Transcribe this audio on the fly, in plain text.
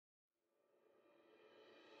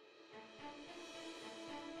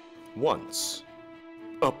Once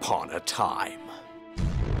upon a time,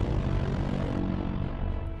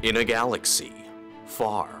 in a galaxy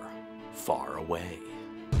far, far away,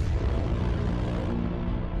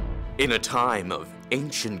 in a time of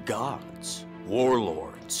ancient gods,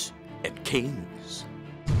 warlords, and kings,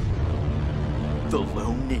 the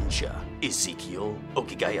lone ninja, Ezekiel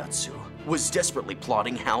Okigayatsu, was desperately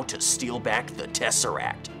plotting how to steal back the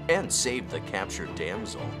Tesseract and save the captured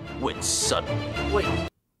damsel when suddenly... Wait,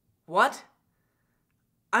 what?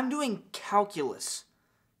 I'm doing calculus.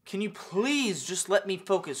 Can you please just let me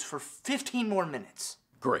focus for 15 more minutes?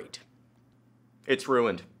 Great. It's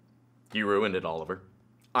ruined. You ruined it, Oliver.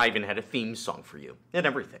 I even had a theme song for you and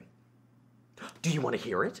everything. Do you want to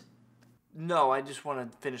hear it? No, I just want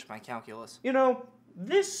to finish my calculus. You know,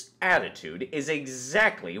 this attitude is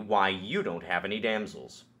exactly why you don't have any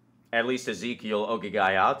damsels. At least Ezekiel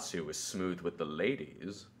Okigayatsu is smooth with the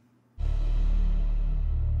ladies.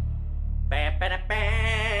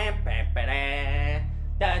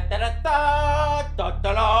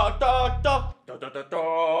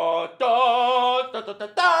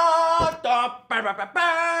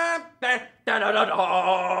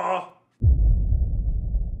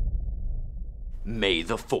 May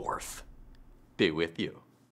the 4th be with you.